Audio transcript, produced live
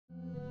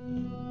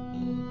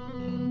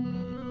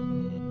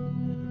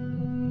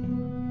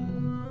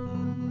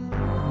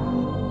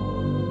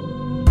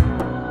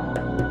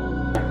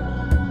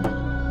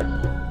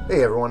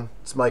Hey everyone,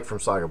 it's Mike from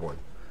SagaBorn.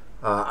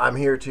 I'm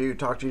here to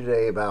talk to you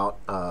today about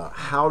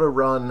how to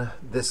run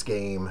this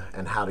game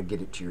and how to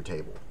get it to your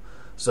table.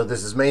 So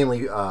this is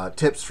mainly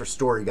tips for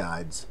story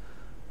guides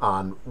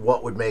on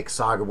what would make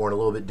SagaBorn a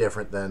little bit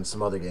different than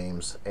some other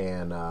games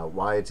and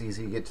why it's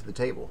easy to get to the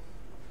table.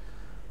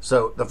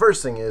 So the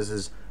first thing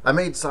is I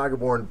made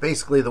SagaBorn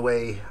basically the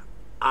way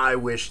I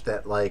wish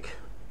that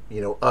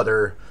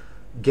other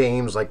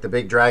games like the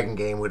Big Dragon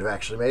game would have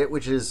actually made it,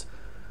 which is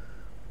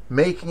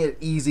making it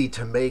easy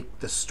to make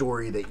the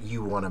story that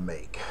you want to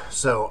make.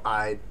 So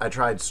I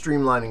tried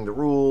streamlining the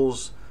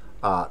rules.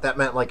 That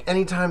meant like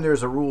anytime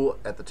there's a rule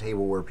at the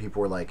table where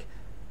people were like,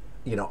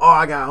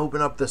 I gotta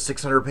open up the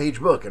 600-page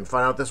book and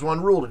find out this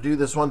one rule to do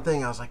this one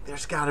thing. I was like,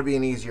 there's got to be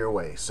an easier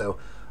way. So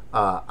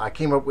I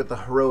came up with the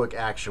heroic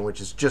action,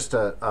 which is just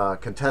a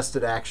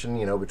contested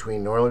action,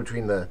 normally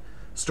between the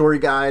story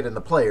guide and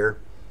the player.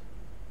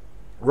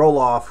 Roll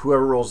off,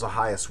 whoever rolls the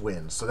highest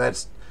wins. So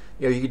that's,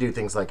 you can do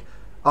things like,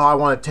 I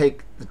want to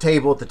take the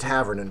table at the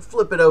tavern and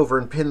flip it over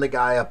and pin the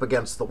guy up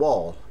against the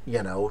wall.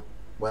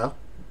 Well,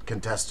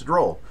 contested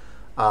roll.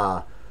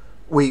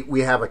 We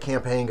have a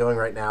campaign going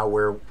right now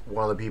where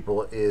one of the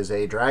people is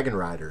a dragon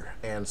rider.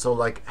 And so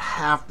like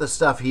half the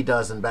stuff he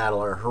does in battle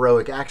are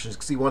heroic actions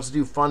because he wants to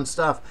do fun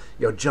stuff,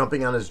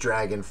 jumping on his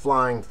dragon,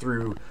 flying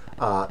through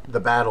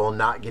the battle and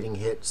not getting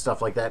hit,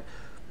 stuff like that.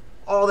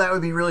 All that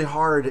would be really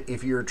hard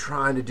if you're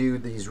trying to do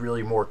these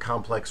really more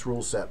complex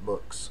rule set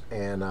books,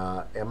 and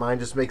mine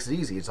just makes it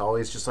easy. It's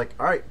always just like,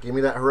 all right, give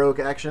me that heroic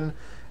action,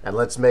 and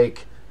let's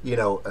make a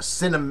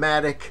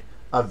cinematic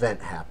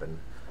event happen.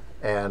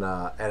 And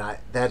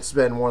that's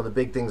been one of the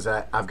big things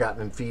that I've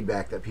gotten in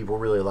feedback that people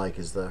really like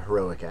is the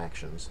heroic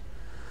actions.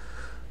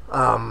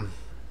 Some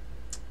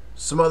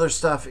other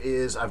stuff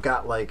is I've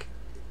got a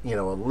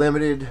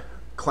limited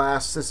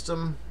class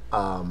system.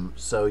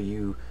 So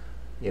you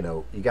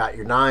got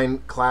your 9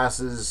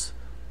 classes,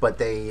 but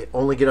they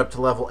only get up to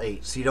level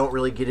 8, so you don't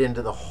really get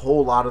into the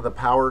whole lot of the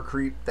power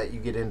creep that you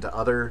get into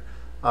other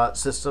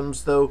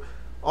systems. Though,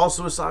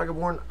 also with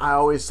SagaBorn, I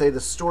always say the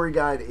story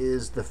guide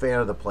is the fan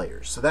of the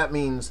players. So that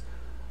means,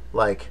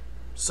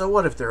 so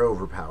what if they're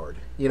overpowered?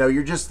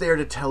 You're just there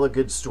to tell a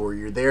good story.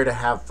 You're there to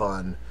have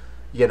fun.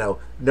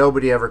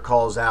 Nobody ever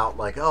calls out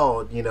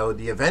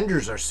the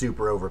Avengers are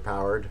super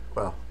overpowered.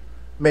 Well,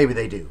 maybe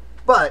they do.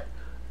 But,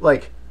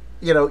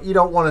 you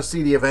don't want to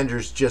see the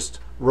Avengers just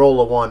roll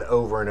a 1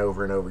 over and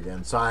over and over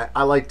again. So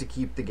I like to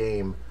keep the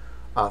game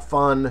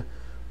fun,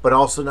 but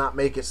also not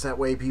make it so that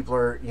way people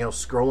are,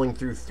 scrolling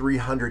through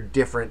 300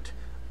 different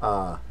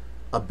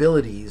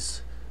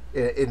abilities.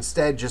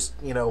 Instead, just,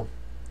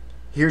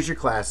 here's your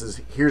classes,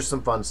 here's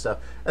some fun stuff.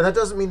 And that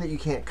doesn't mean that you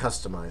can't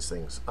customize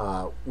things.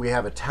 We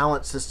have a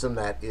talent system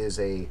that is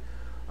a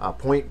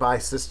point-buy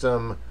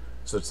system,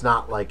 so it's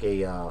not like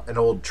an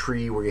old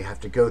tree where you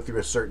have to go through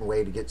a certain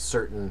way to get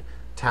certain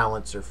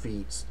talents or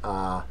feats.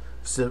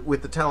 So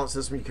with the talent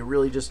system, you can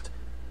really just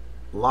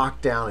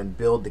lock down and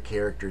build the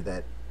character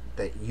that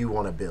you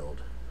want to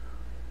build.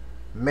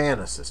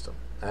 Mana system,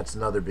 that's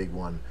another big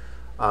one.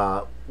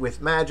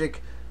 With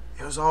magic,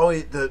 it was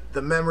always the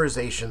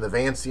memorization, the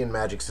Vancian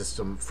magic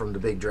system from the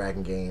Big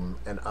Dragon game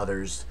and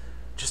others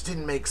just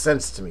didn't make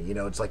sense to me.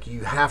 It's like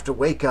you have to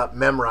wake up,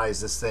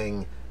 memorize this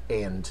thing,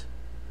 and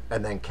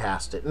then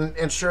cast it.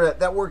 And sure,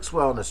 that works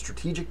well in a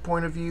strategic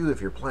point of view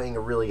if you're playing a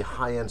really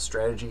high-end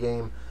strategy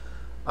game.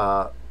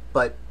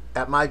 But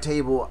at my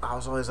table, I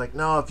was always like,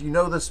 no, if you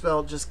know the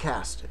spell, just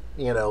cast it.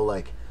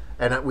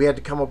 And we had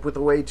to come up with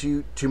a way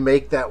to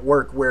make that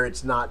work where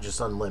it's not just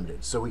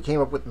unlimited. So we came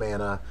up with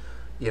mana.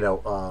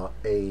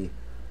 A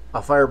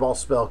fireball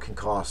spell can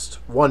cost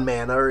 1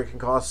 mana or it can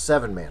cost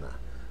 7 mana.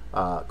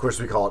 Of course,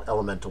 we call it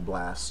elemental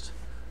blast.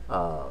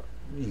 You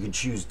can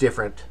choose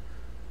different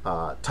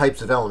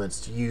types of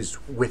elements to use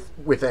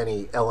with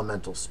any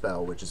elemental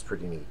spell, which is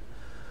pretty neat.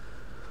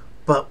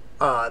 But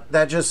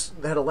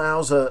that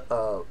allows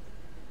a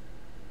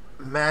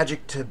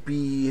magic to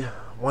be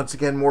once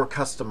again more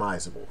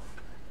customizable,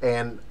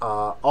 and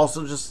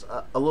also just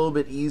a little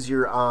bit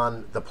easier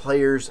on the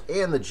players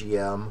and the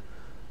GM.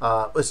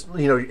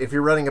 If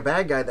you're running a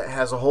bad guy that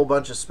has a whole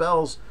bunch of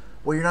spells,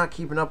 well, you're not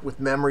keeping up with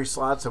memory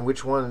slots and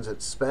which ones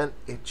it's spent.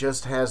 It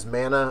just has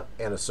mana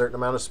and a certain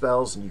amount of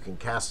spells, and you can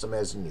cast them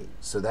as you need.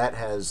 So that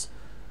has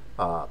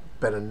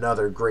been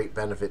another great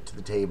benefit to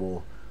the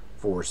table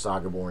for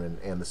SagaBorn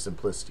and the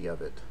simplicity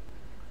of it.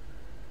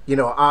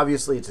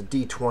 Obviously it's a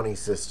D20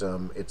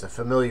 system. It's a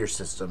familiar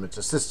system. It's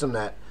a system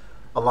that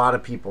a lot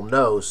of people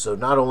know. So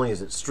not only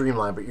is it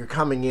streamlined, but you're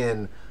coming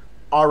in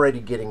already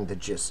getting the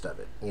gist of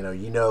it.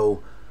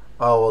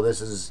 Oh, well,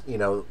 this is,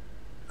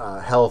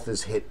 health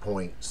is hit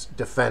points,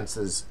 defense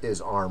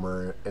is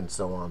armor, and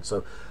so on.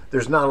 So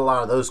there's not a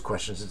lot of those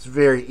questions. It's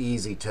very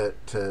easy to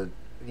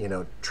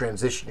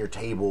transition your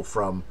table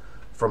from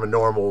a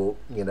normal,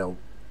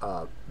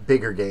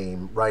 bigger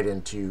game right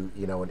into,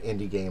 an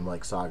indie game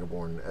like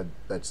SagaBorn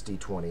that's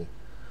D20.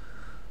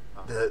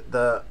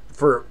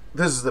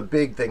 This is the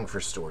big thing for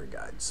story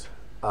guides.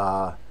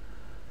 I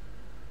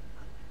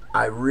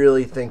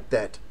really think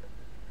that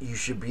you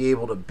should be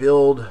able to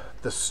build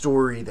the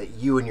story that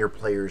you and your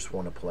players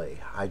want to play.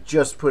 I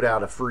just put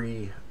out a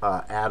free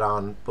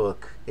add-on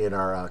book in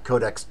our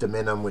Codex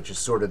Dominum, which is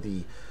sort of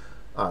the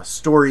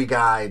story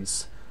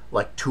guides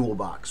like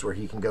toolbox, where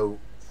he can go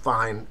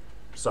find,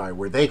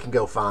 where they can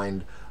go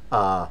find,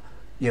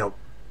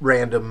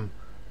 random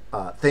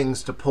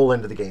things to pull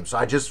into the game. So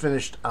I just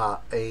finished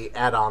a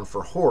add-on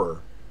for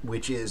horror,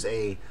 which is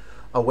a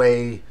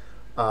way.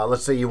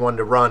 Let's say you wanted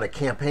to run a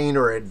campaign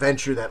or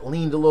adventure that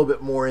leaned a little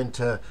bit more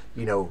into,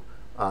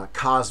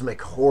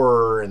 cosmic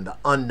horror and the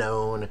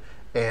unknown,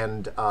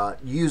 and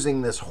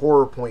using this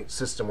horror point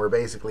system where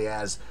basically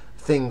as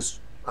things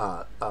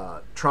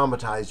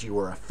traumatize you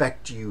or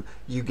affect you,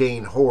 you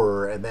gain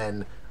horror, and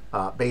then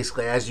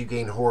basically as you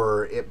gain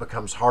horror, it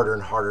becomes harder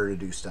and harder to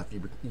do stuff.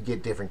 You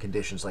get different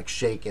conditions like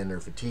shaken or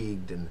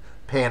fatigued and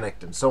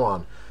panicked and so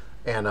on,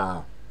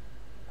 and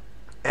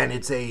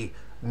it's a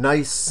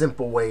nice,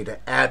 simple way to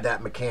add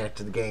that mechanic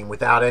to the game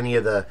without any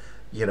of the,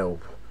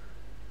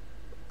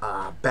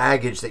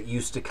 baggage that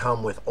used to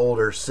come with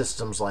older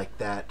systems like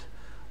that.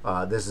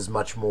 This is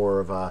much more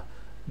of a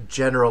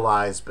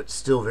generalized but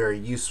still very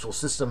useful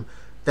system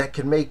that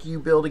can make you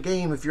build a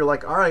game if you're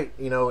like, all right,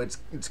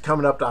 it's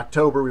coming up to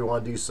October, we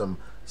want to do some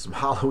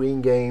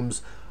Halloween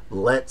games.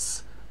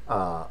 Let's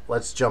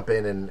jump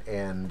in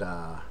and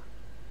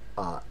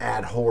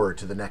add horror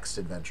to the next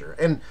adventure,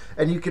 and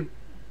you could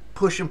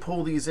push and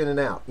pull these in and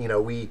out.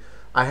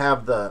 I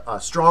have the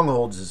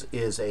Strongholds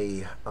is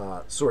a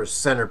sort of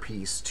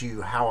centerpiece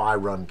to how I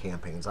run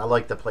campaigns. I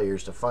like the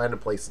players to find a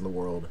place in the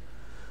world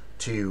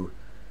to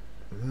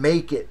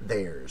make it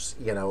theirs.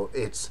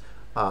 It's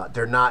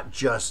they're not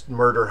just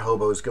murder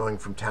hobos going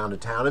from town to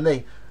town, and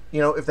they,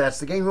 if that's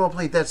the game you want to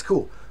play, that's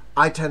cool.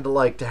 I tend to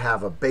like to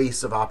have a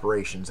base of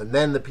operations, and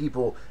then the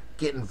people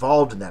get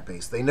involved in that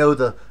base. They know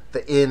the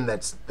inn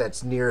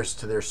that's nearest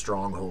to their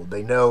stronghold.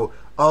 They know,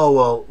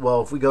 oh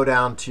well, if we go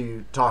down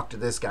to talk to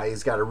this guy,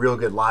 he's got a real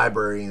good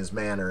library in his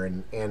manor,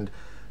 and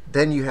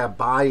then you have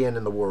buy-in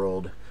in the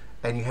world,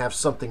 and you have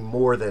something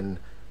more than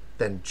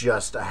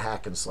just a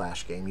hack and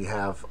slash game. You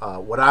have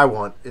what I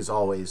want is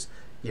always,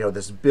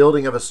 this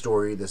building of a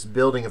story, this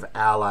building of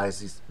allies,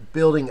 this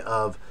building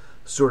of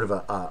sort of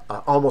a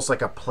almost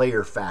like a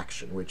player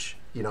faction, which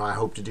I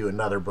hope to do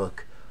another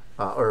book.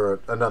 Or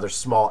another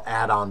small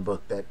add-on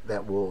book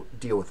that will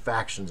deal with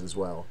factions as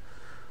well.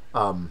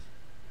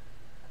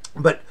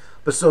 But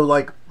so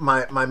like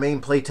my main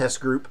playtest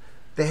group,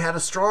 they had a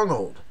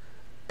stronghold,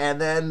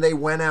 and then they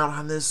went out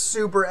on this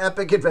super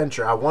epic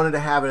adventure. I wanted to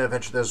have an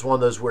adventure that was one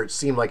of those where it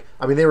seemed like,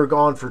 they were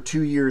gone for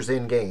 2 years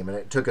in game, and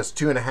it took us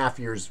 2.5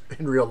 years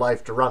in real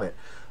life to run it.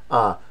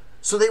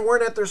 So they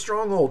weren't at their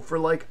stronghold for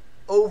like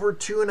over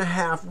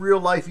 2.5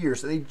 real life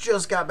years. So they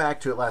just got back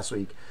to it last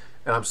week,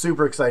 and I'm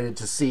super excited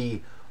to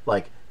see.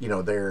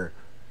 They're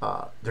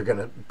going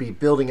to be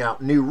building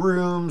out new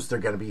rooms. They're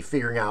going to be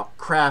figuring out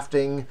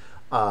crafting.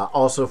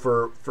 Also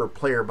for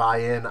player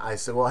buy-in, I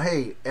said, well,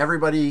 hey,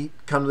 everybody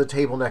come to the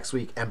table next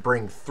week and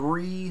bring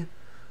 3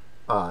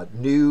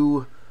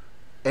 new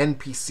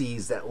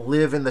NPCs that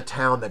live in the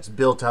town that's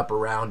built up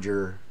around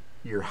your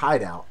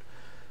hideout.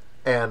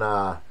 And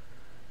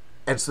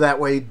so that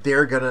way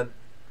they're going to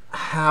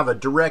have a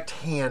direct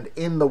hand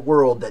in the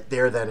world that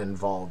they're then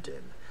involved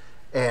in.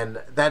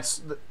 And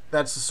that's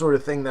the sort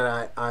of thing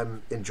that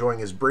I'm enjoying,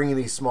 is bringing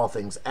these small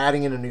things,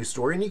 adding in a new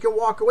story, and you can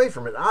walk away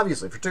from it,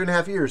 obviously, for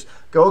 2.5 years,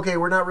 go, okay,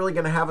 we're not really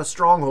going to have a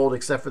stronghold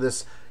except for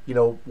this,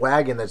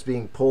 wagon that's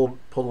being pulled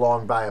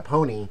along by a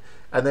pony,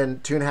 and then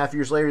 2.5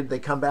 years later, they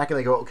come back and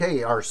they go,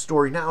 okay, our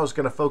story now is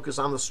going to focus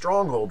on the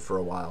stronghold for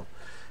a while.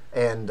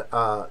 And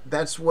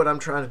that's what I'm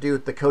trying to do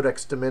with the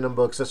Codex Dominum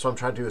books. That's what I'm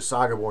trying to do with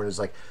SagaBorn, is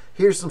like,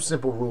 here's some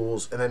simple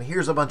rules, and then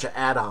here's a bunch of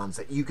add-ons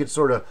that you could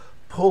sort of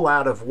pull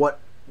out of what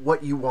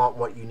you want,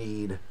 what you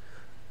need,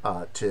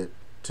 to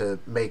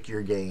make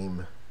your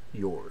game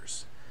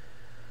yours.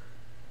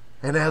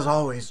 And as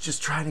always,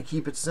 just trying to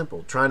keep it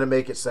simple, trying to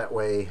make it so that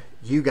way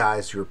you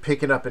guys who are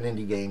picking up an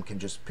indie game can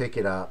just pick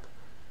it up,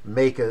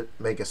 make a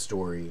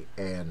story,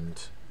 and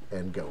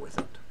go with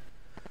it.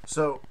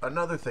 So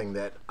another thing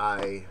that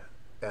I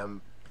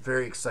am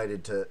very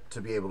excited to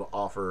be able to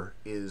offer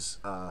is,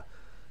 I've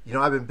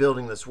been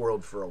building this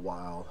world for a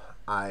while.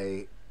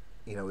 It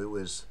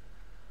was,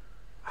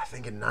 I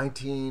think, in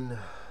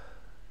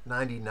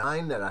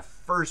 1999 that I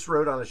first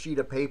wrote on a sheet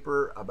of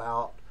paper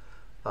about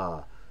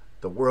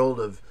the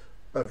world of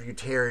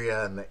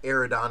Euteria and the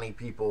Eridani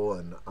people,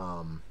 and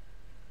I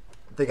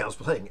think I was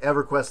playing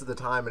EverQuest at the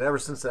time, and ever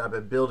since then I've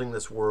been building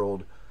this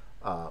world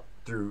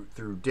through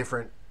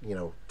different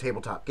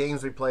tabletop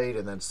games we played,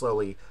 and then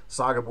slowly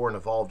SagaBorn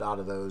evolved out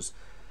of those.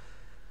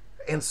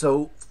 And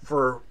so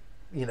for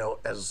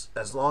as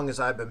long as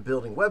I've been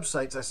building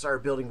websites, I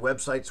started building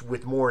websites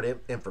with more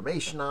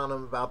information on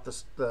them about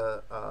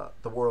the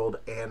world,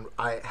 and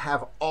I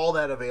have all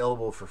that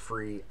available for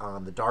free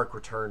on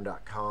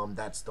thedarkreturn.com.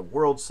 That's the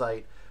world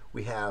site.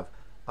 We have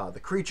the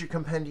creature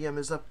compendium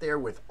is up there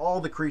with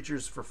all the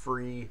creatures for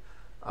free.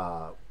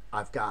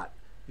 I've got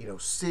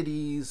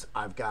cities.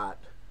 I've got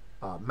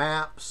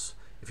maps.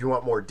 If you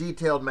want more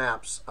detailed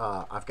maps,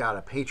 I've got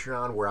a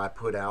Patreon where I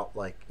put out,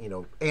 like, you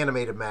know,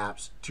 animated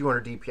maps,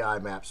 200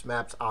 DPI maps,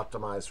 maps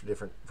optimized for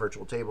different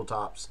virtual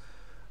tabletops.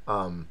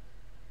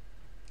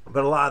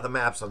 But a lot of the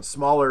maps on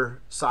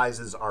smaller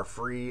sizes are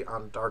free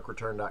on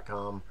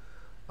darkreturn.com.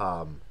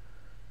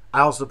 I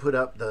also put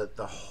up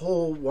the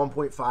whole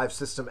 1.5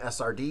 system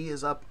SRD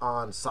is up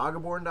on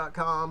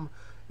SagaBorn.com,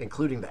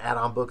 including the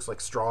add-on books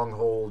like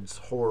Strongholds,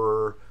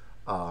 Horror.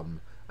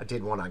 I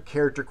did one on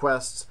character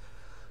quests.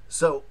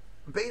 So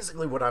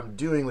basically what I'm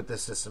doing with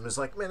this system is,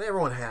 like, man,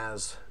 everyone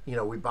has, you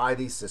know, we buy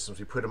these systems,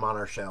 we put them on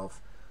our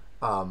shelf.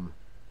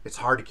 It's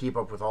hard to keep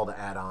up with all the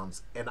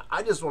add-ons, and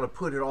I just want to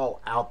put it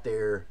all out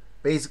there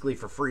basically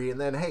for free. And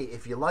then, hey,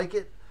 if you like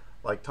it,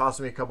 like, toss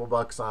me a couple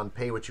bucks on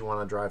Pay What You Want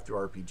on Drive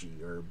Through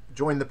RPG, or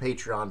join the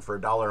Patreon for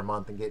 $1 a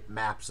month and get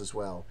maps as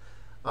well.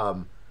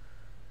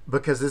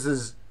 Because this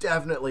is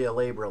definitely a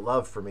labor of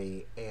love for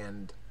me,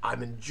 and I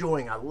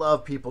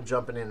love people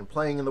jumping in and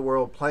playing in the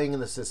world, playing in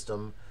the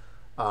system.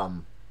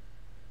 And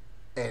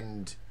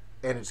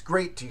it's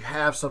great to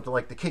have something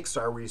like the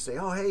Kickstarter where you say,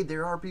 oh, hey,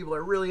 there are people that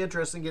are really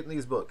interested in getting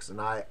these books, and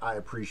I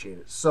appreciate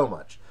it so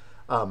much.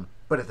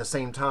 But at the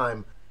same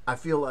time, I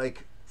feel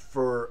like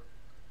for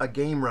a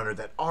game runner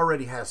that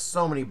already has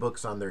so many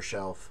books on their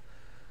shelf,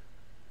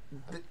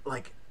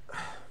 like,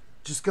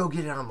 just go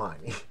get it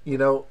online. You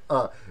know,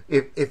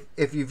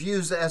 if you've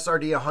used the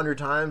SRD 100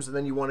 times and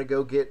then you want to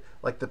go get,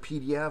 like, the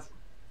PDF,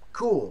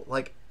 cool.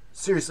 Like,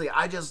 seriously,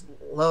 I just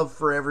love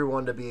for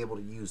everyone to be able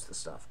to use the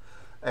stuff,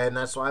 and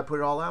that's why I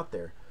put it all out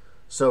there.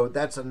 So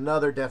that's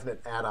another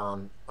definite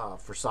add-on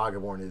for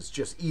SagaBorn, is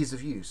just ease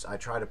of use. I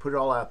try to put it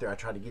all out there. I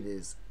try to get it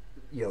as,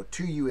 you know,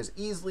 to you as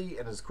easily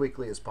and as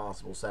quickly as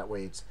possible, so that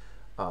way it's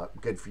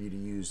good for you to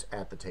use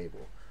at the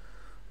table.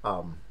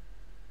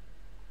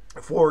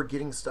 For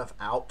getting stuff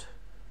out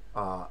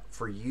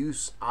for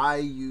use, I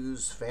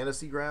use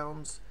Fantasy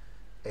Grounds,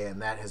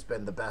 and that has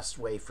been the best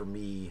way for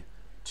me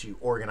to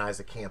organize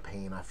a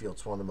campaign. I feel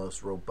it's one of the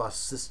most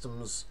robust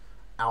systems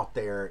out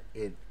there.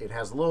 It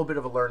has a little bit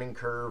of a learning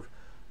curve,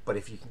 but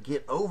if you can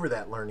get over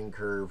that learning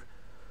curve,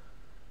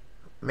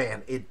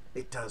 man,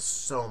 it does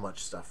so much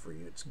stuff for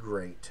you. It's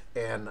great.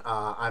 And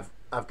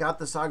I've got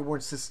the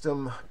SagaBorn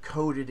system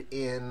coded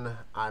in.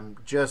 I'm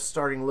just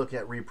starting looking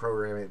at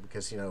reprogramming it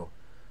because, you know,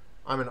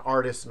 I'm an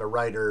artist and a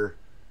writer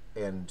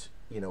and,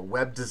 you know,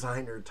 web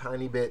designer,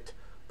 tiny bit.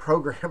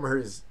 Programmer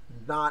is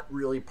not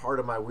really part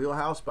of my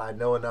wheelhouse, but I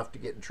know enough to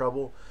get in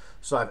trouble.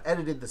 So I've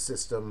edited the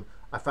system.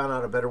 I found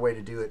out a better way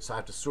to do it, so I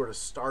have to sort of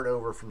start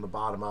over from the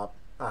bottom up,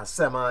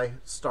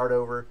 start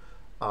over.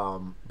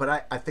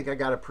 But I think I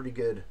got a pretty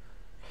good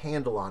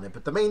handle on it.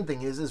 But the main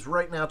thing is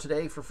right now,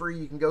 today, for free,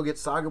 you can go get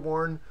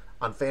SagaBorn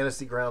on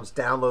Fantasy Grounds,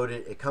 download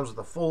it. It comes with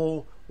a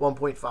full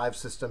 1.5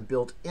 system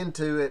built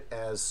into it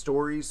as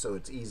stories, so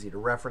it's easy to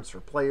reference for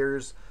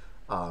players.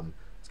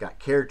 It's got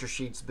character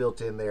sheets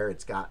built in there.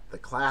 It's got the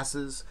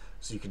classes,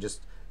 so you can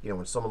just, you know,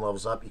 when someone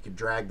levels up, you can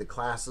drag the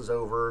classes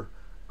over.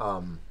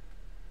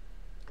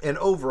 And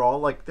overall,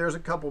 like, there's a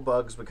couple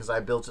bugs because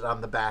I built it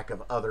on the back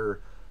of other,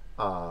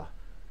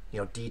 you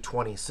know,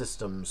 D20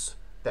 systems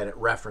that it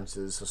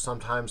references. So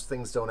sometimes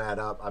things don't add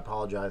up. I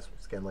apologize.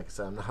 Again, like I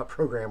said, I'm not a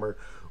programmer,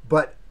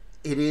 but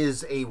it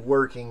is a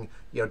working,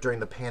 you know, during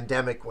the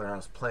pandemic when I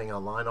was playing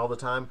online all the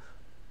time,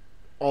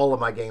 all of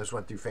my games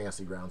went through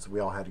Fantasy Grounds. We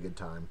all had a good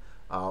time.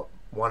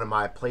 One of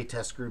my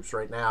playtest groups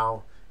right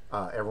now,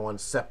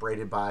 everyone's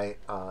separated by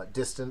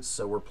distance,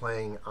 so we're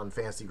playing on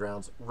Fantasy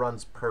Grounds.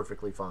 Runs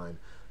perfectly fine.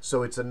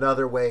 So it's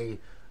another way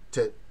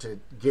to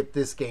get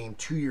this game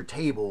to your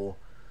table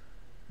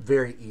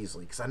very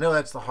easily, because I know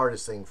that's the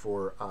hardest thing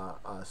for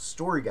a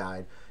story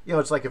guide. You know,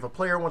 it's like if a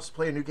player wants to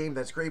play a new game,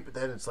 that's great, but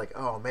then it's like,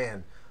 oh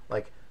man,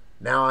 like,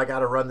 now I got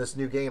to run this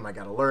new game. I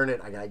got to learn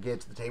it. I got to get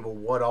it to the table.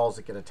 What all is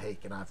it going to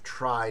take? And I've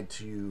tried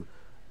to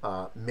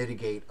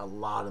mitigate a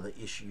lot of the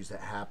issues that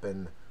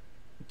happen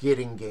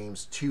getting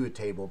games to a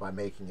table by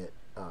making it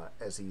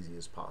as easy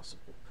as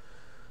possible.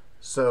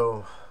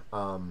 So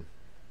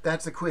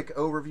that's a quick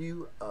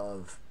overview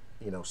of,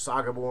 you know,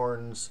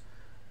 SagaBorn's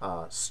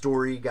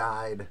story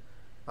guide,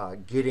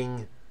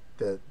 getting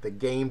the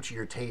game to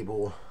your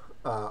table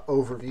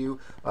overview.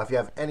 If you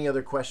have any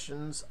other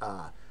questions,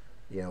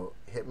 you know,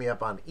 hit me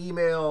up on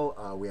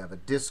email. We have a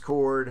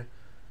Discord.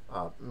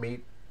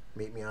 Meet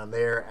me on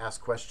there.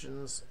 Ask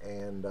questions,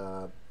 and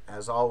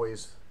as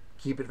always,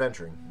 keep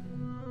adventuring.